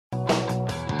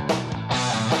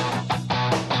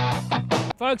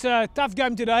Folks, a tough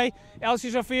game today.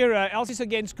 Elsies Elsies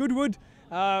against Goodwood.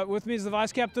 With me is the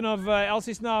vice captain of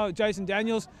Elsies now, Jason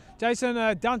Daniels. Jason,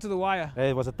 down to the wire.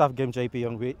 It was a tough game,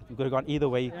 JP. We could have gone either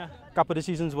way. Yeah. A couple of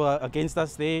decisions were against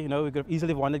us there. You know, we could have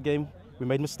easily won the game. We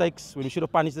made mistakes when we should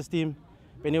have punished this team.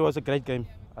 But anyway, it was a great game.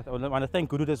 I want to thank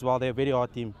Goodwood as well. They're a very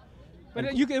hard team. But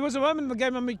it was a moment in the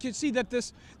game, I mean, you could see that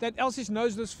Elsies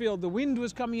knows this field. The wind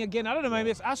was coming again. I don't know, maybe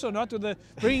it's us or not, with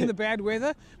bringing the bad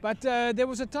weather. But there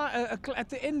was a time, at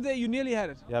the end there, you nearly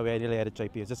had it. Yeah, we nearly had it,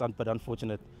 JP. It's just but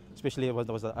unfortunate. Especially it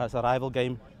was a rival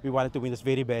game. We wanted to win this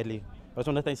very badly. I just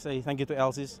want to say thank you to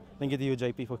Elsies. Thank you to you,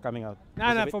 JP, for coming out.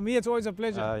 No, for me, it's always a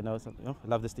pleasure. I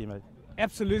love this team, mate.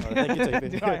 Absolutely. Thank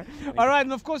you, JP. All right,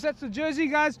 and of course, that's the jersey,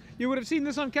 guys. You would have seen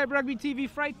this on Cape Rugby TV.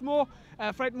 Freightmore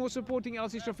supporting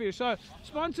Elsies Shafir. So,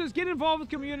 sponsors, get involved with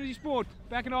community sport.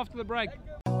 Back and after the break.